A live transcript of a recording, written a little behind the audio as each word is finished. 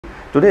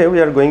Today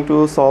we are going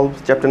to solve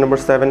chapter number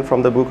 7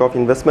 from the book of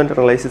Investment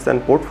Analysis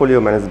and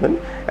Portfolio Management.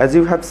 As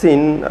you have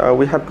seen,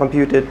 we have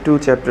computed 2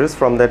 chapters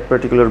from that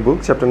particular book,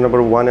 chapter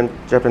number 1 and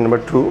chapter number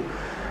 2.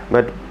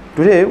 But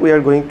today we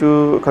are going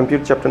to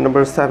compute chapter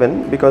number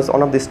 7 because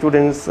one of the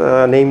students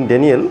named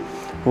Daniel,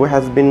 who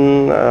has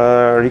been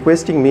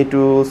requesting me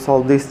to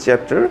solve this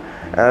chapter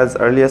as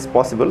early as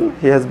possible.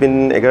 He has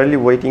been eagerly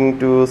waiting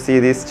to see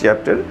this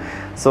chapter.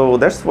 So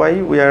that's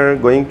why we are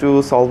going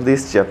to solve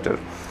this chapter.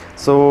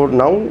 So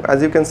now,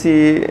 as you can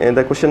see in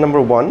the question number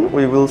 1,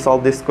 we will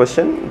solve this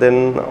question,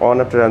 then one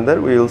after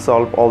another we will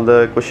solve all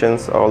the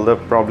questions, all the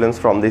problems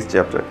from this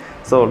chapter.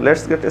 So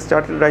let's get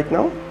started right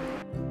now.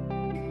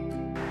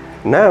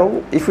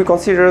 Now, if we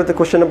consider the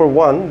question number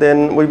 1,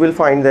 then we will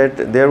find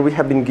that there we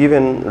have been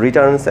given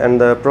returns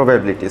and the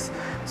probabilities.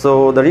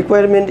 So the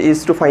requirement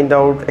is to find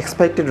out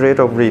expected rate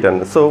of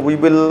return. So we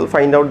will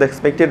find out the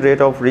expected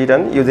rate of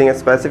return using a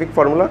specific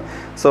formula.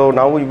 So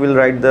now we will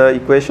write the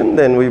equation,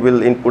 then we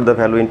will input the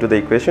value into the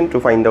equation to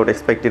find out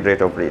expected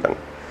rate of return.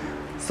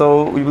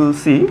 So we will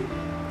see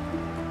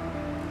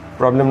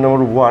problem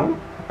number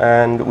 1,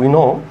 and we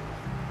know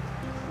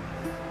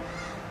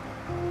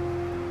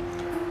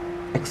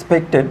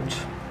expected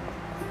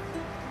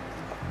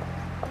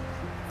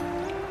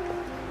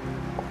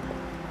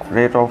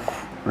rate of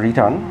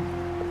return,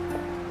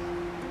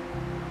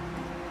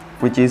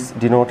 which is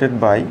denoted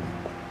by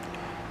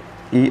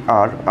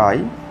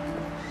ERI,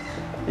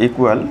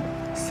 equal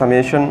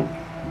summation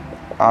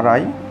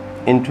RI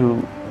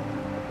into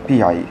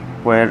PI,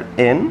 where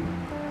N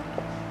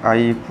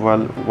I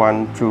equal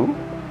 1, 2.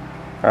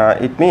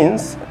 It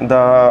means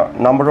the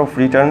number of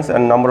returns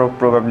and number of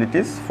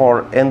probabilities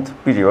for nth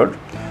period.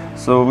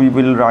 So we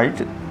will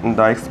write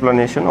the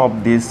explanation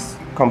of these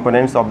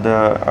components of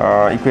the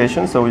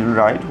equation. So we will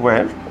write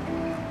where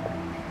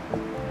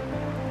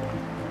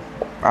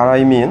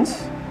RI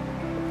means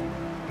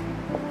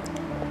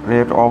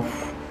rate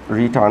of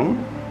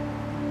return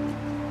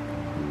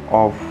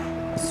of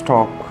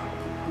stock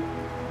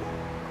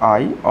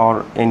I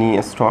or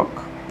any stock.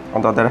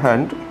 On the other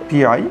hand,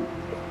 PI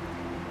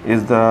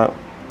is the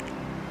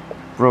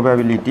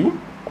probability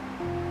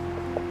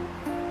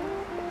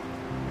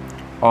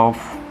of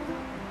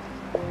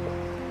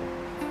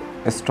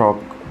stock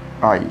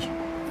I.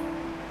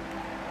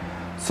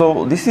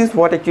 So this is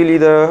what actually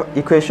the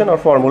equation or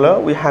formula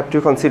we have to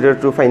consider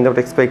to find out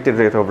expected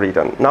rate of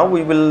return. Now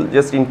we will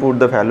just input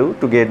the value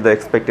to get the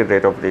expected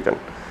rate of return.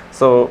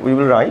 So we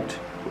will write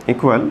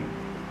equal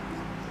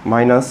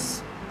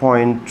minus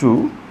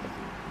 0.2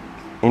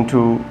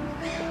 into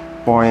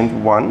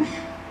 0.1,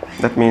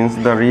 that means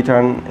the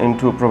return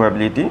into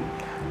probability,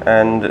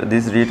 and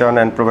this return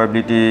and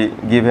probability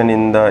given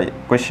in the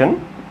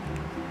question,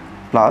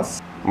 plus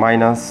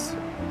minus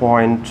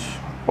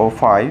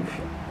 0.05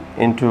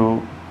 into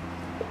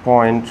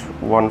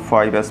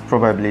 0.15 as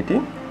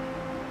probability,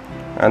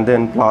 and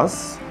then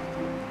plus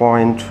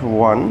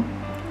 0.1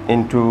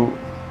 into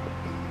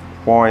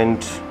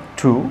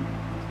 0.2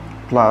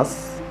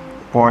 plus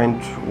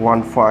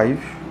 0.15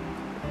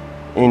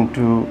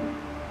 into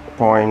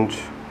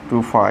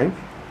 0.25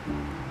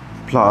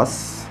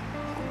 plus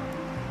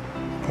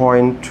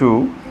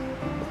 0.2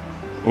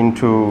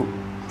 into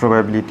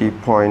probability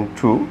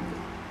 0.2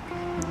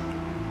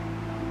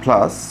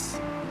 plus,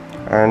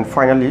 and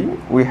finally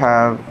we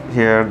have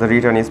here the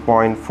return is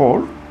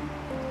 0.4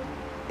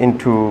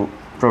 into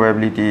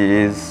probability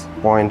is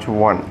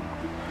 0.1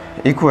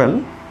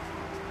 equal.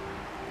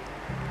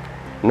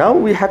 Now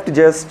we have to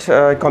just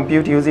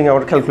compute using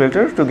our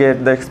calculator to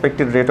get the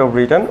expected rate of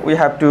return. We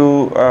have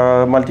to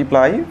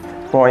multiply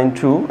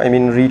 0.2, I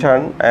mean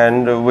return,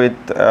 and with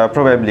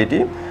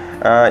probability.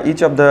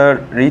 Each of the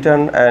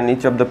return and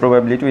each of the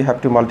probability we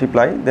have to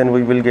multiply, then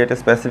we will get a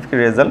specific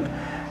result.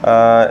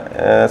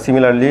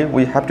 Similarly,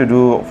 we have to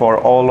do for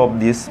all of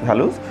these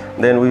values,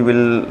 then we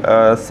will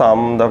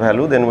sum the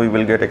value, then we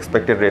will get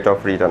expected rate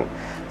of return.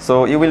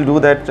 So you will do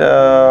that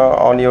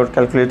on your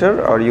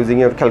calculator or using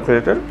your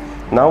calculator.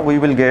 Now we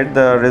will get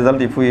the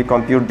result. If we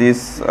compute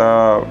these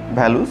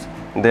values,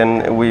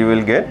 then we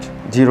will get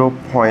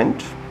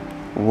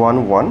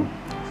 0.11.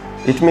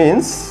 It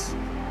means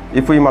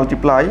if we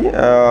multiply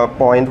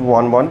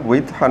 0.11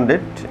 with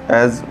 100,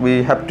 as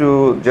we have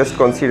to just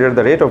consider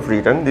the rate of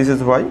return, this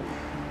is why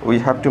we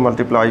have to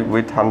multiply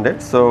with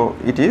 100, so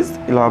it is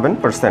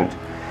 11%.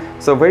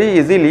 So very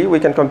easily we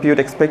can compute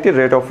expected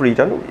rate of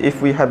return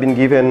if we have been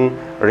given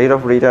rate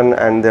of return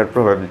and their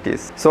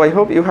probabilities. So I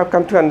hope you have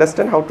come to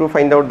understand how to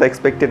find out the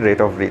expected rate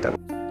of return.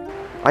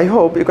 I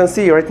hope you can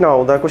see right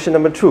now the question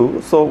number 2.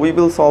 So we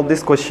will solve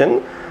this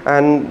question,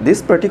 and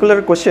this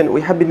particular question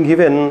we have been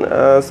given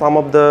some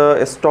of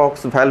the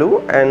stocks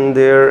value and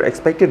their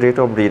expected rate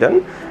of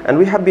return, and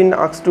we have been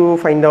asked to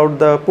find out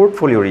the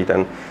portfolio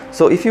return.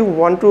 So if you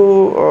want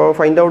to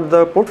find out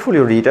the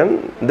portfolio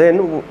return,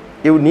 then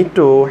you need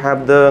to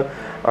have the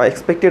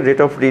expected rate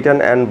of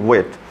return and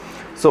weight.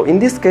 So in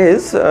this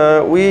case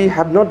we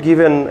have not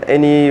given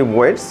any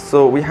weights,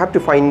 so we have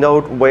to find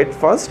out weight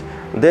first,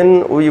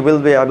 then we will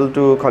be able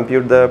to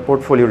compute the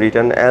portfolio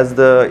return. As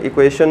the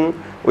equation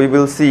we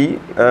will see,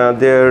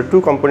 there are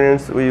two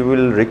components we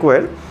will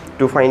require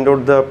to find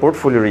out the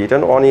portfolio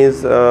return. One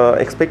is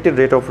expected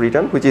rate of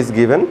return, which is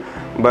given,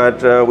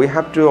 but we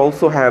have to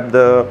also have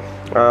the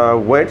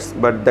weights,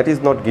 but that is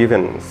not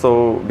given.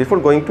 So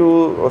before going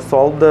to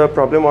solve the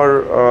problem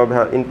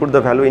or input the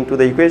value into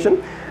the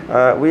equation,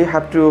 we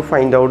have to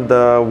find out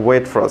the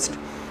weight first.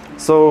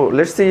 So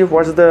let's see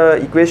what's the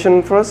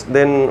equation first,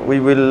 then we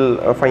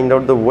will find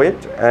out the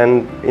weight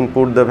and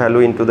input the value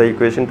into the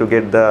equation to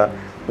get the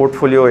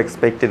portfolio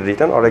expected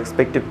return or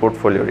expected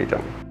portfolio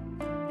return.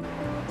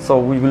 So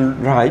we will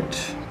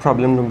write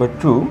problem number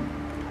 2.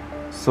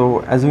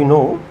 So as we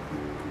know,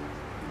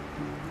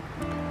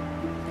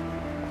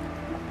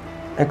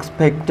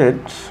 expected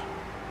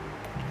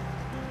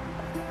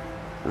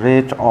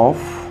rate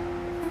of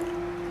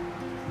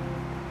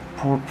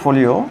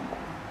portfolio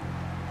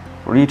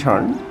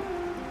return,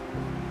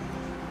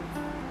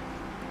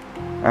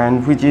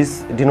 and which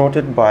is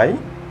denoted by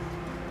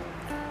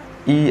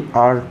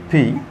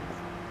ERP,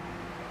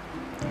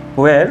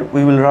 where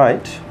we will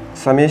write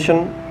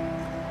summation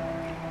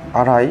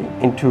Ri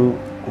into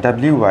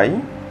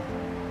Wi,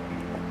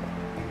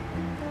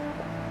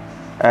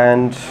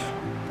 and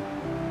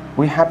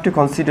we have to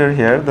consider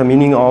here the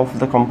meaning of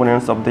the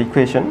components of the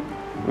equation.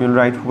 We will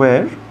write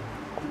where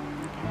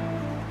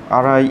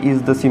Ri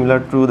is the similar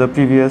to the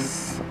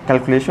previous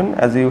calculation,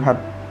 as you have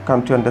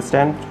come to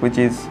understand, which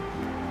is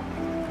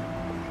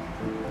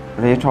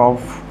rate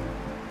of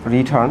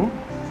return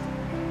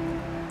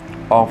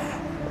of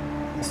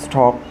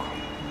stock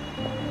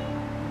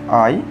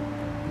I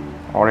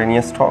or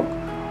any stock.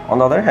 On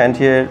the other hand,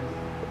 here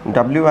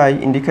Wi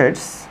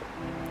indicates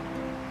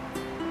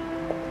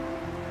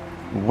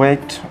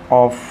weight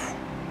of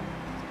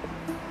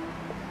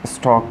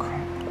stock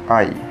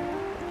I.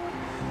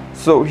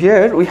 So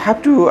here we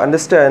have to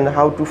understand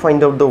how to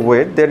find out the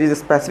weight. There is a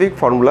specific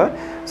formula,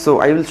 so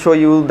I will show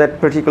you that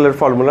particular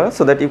formula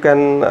so that you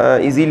can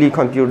easily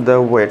compute the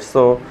weight.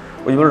 So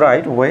we will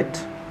write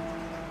weight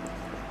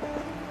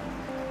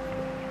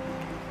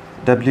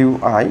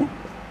Wi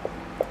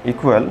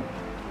equal,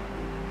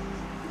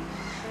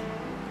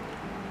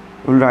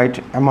 we'll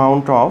write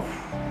amount of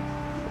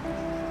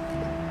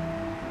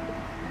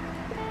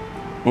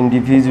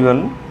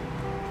individual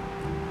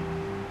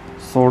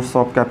source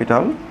of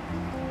capital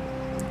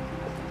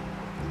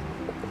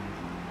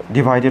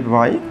divided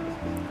by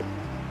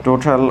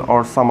total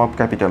or sum of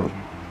capital.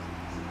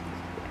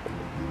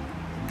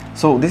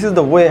 So this is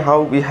the way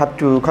how we have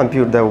to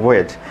compute the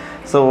weight.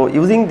 So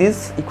using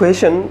this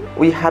equation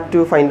we have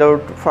to find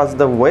out first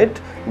the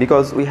weight,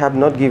 because we have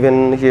not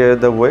given here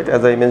the weight,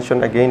 as I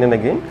mentioned again and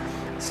again.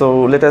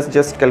 So let us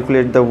just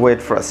calculate the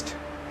weight first.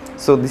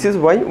 So this is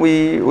why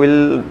we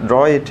will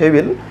draw a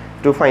table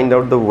to find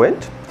out the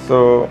weight.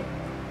 So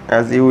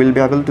as you will be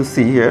able to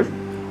see here,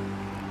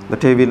 the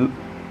table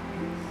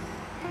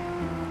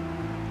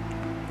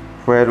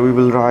where we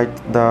will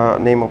write the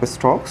name of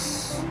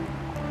stocks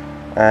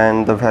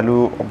and the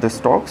value of the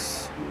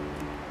stocks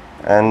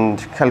and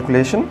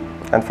calculation,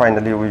 and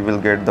finally we will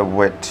get the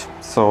weight.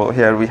 So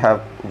here we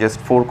have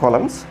just 4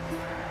 columns.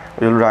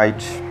 We will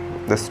write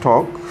the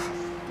stock,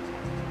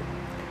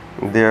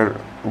 their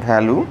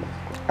value,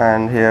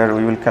 and here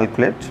we will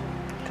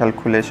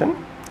calculation,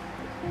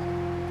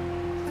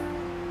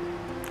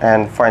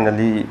 and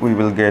finally we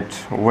will get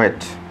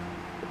weight,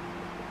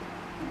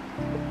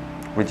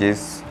 which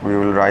is we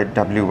will write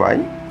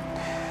Wi.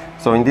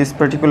 So in this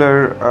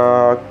particular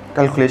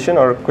calculation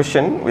or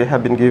question, we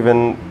have been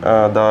given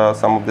the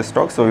sum of the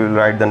stocks, so we will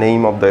write the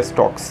name of the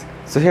stocks.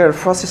 So here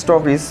first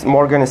stock is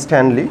Morgan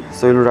Stanley,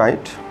 so we will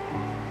write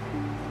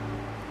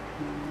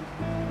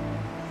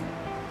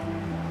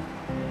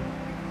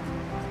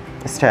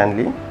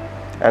Stanley,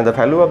 and the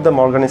value of the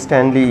Morgan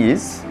Stanley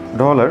is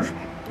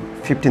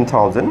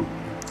 $15,000,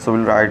 so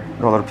we'll write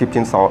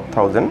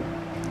 $15,000.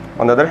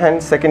 On the other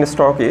hand, second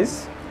stock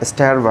is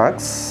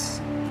Starbucks,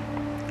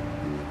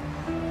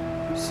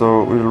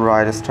 so we will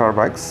write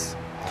Starbucks.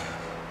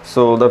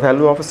 So the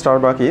value of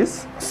Starbucks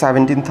is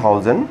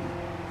 17,000.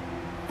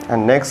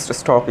 And next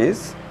stock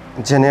is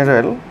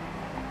General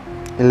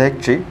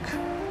Electric,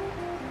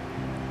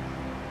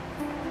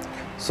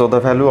 so the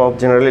value of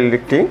General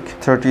Electric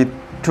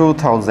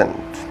 32,000.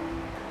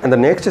 And the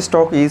next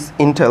stock is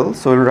Intel,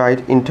 so we'll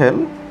write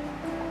Intel,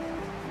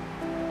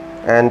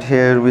 and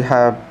here we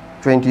have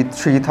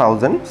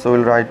 23,000, so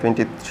we'll write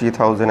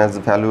 23,000 as the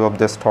value of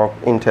the stock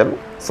Intel.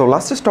 So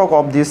last stock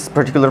of this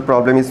particular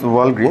problem is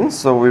Walgreens,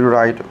 so we'll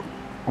write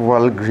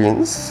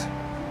Walgreens,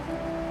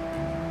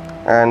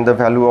 and the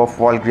value of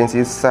Walgreens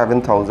is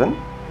 7,000,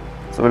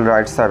 so we'll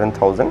write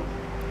 7,000.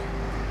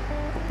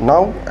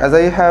 Now as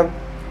I have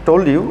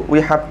told you,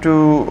 we have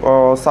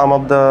to sum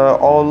up the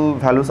all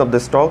values of the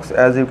stocks.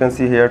 As you can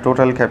see here,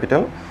 total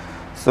capital,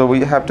 so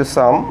we have to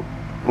sum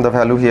the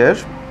value here,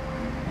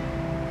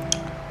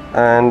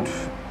 and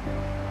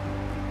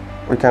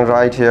we can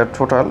write here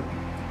total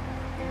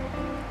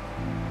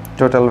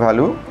total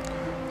value.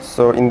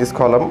 So in this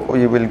column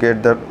we will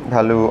get the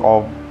value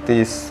of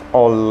these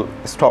all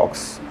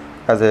stocks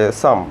as a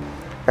sum,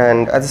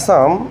 and as a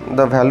sum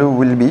the value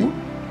will be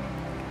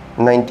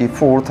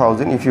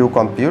 94,000. If you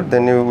compute,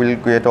 then you will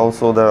get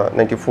also the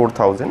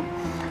 94,000.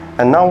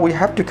 And now we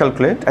have to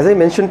calculate, as I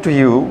mentioned to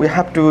you, we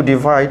have to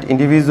divide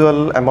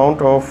individual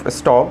amount of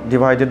stock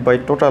divided by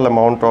total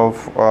amount of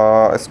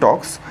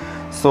stocks.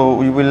 So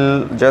we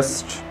will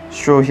just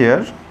show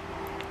here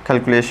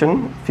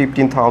calculation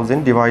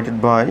 15,000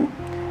 divided by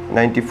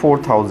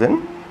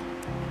 94,000.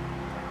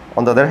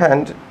 On the other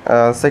hand,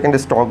 second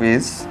stock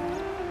is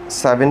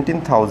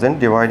 17,000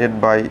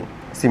 divided by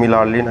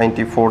similarly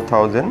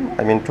 94,000,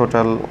 I mean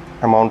total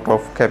amount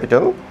of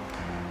capital.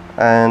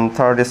 And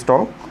third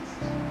stock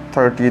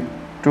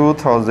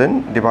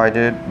 32,000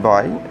 divided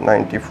by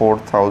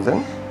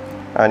 94,000,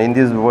 and in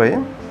this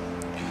way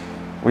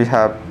we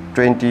have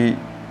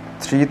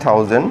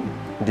 23,000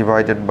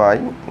 divided by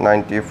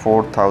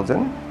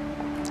 94,000,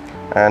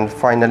 and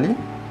finally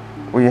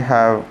we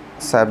have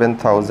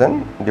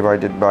 7,000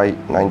 divided by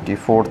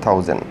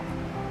 94,000.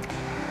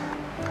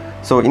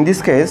 So in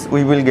this case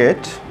we will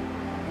get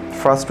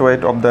first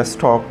weight of the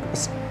stock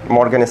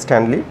Morgan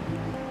Stanley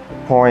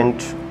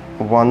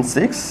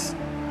 0.16,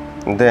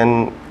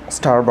 then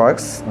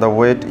Starbucks the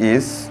weight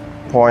is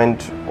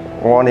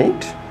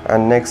 0.18,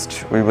 and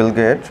next we will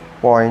get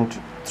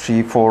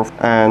 0.34,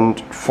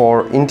 and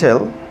for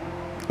Intel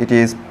it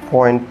is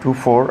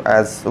 0.24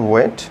 as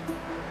weight,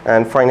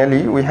 and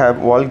finally we have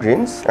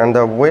Walgreens, and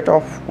the weight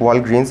of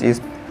Walgreens is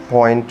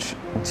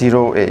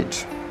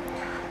 0.08.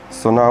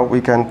 So now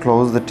we can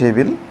close the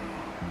table.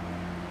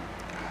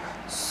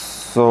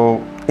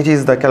 So it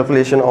is the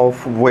calculation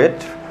of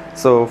weight.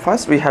 So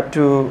first we have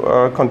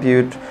to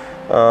compute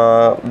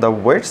the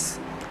weights,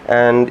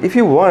 and if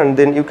you want,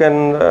 then you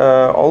can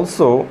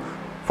also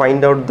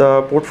find out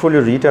the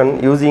portfolio return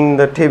using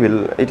the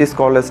table. It is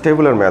called as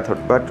tabular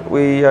method, but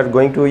we are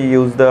going to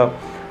use the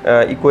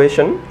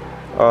equation.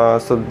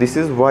 So this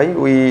is why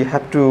we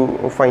have to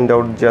find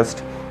out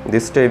just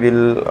this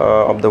table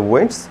of the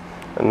weights.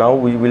 Now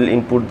we will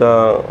input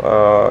the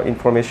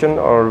information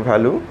or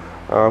value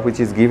which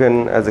is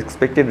given as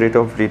expected rate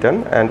of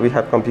return, and we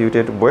have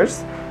computed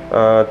weights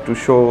to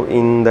show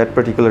in that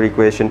particular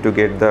equation to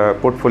get the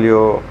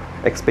portfolio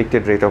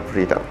expected rate of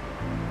return.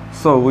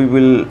 So we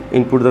will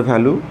input the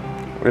value,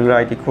 we'll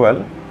write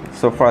equal.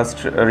 So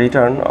first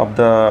return of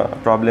the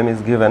problem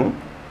is given.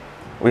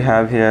 We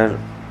have here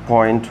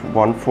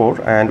 0.14,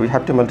 and we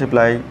have to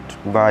multiply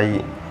it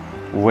by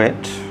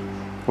weight,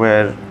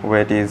 where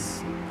weight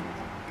is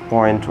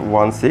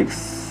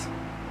 0.16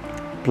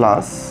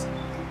 plus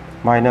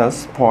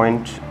minus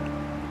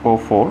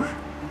 0.04,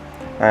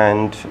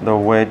 and the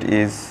weight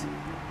is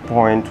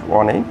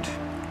 0.18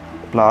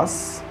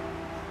 plus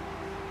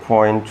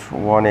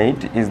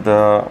 0.18 is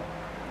the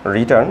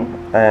return,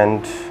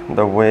 and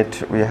the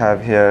weight we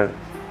have here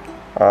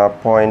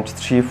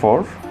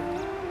 0.34,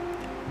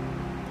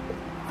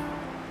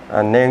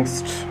 and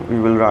next we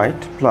will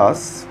write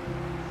plus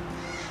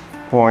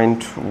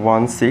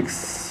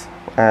 0.16,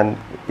 and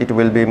it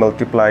will be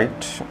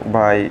multiplied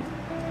by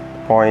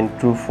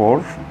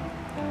 0.24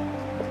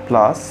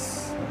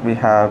 plus we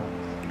have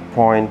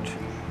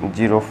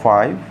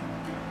 0.05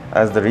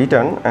 as the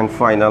return, and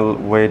final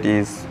weight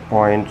is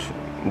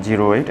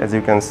 0.08 as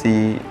you can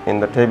see in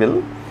the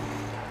table.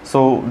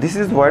 So this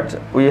is what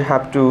we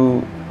have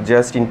to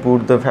just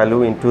input the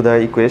value into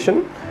the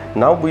equation.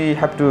 Now we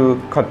have to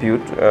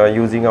compute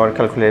using our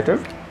calculator.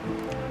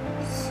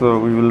 So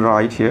we will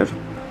write here.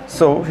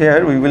 So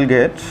here we will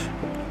get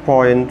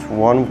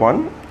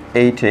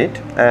 0.1188,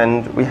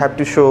 and we have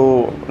to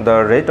show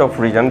the rate of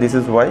return. This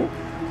is why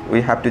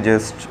we have to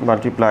just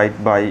multiply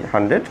it by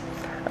 100,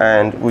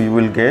 and we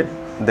will get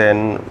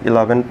then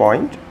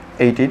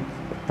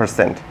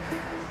 11.80%.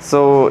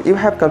 So you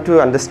have come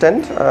to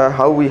understand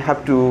how we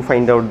have to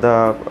find out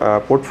the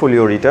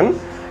portfolio return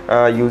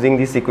using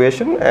this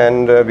equation,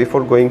 and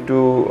before going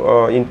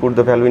to input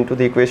the value into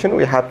the equation,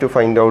 we have to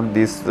find out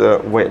this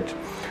weight.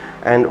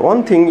 And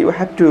one thing you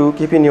have to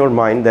keep in your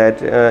mind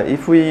that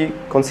if we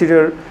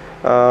consider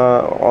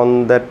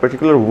on that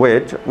particular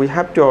weight, we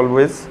have to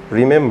always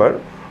remember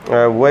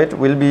weight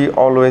will be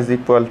always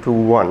equal to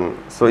 1.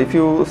 So if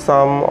you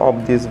sum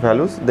of these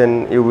values,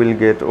 then you will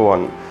get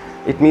 1.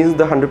 It means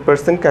the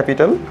 100%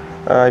 capital,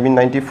 I mean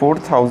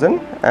 94,000,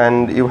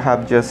 and you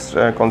have just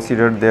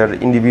considered their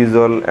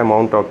individual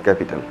amount of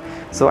capital.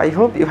 So I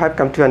hope you have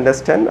come to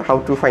understand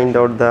how to find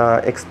out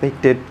the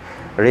expected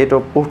rate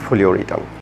of portfolio return.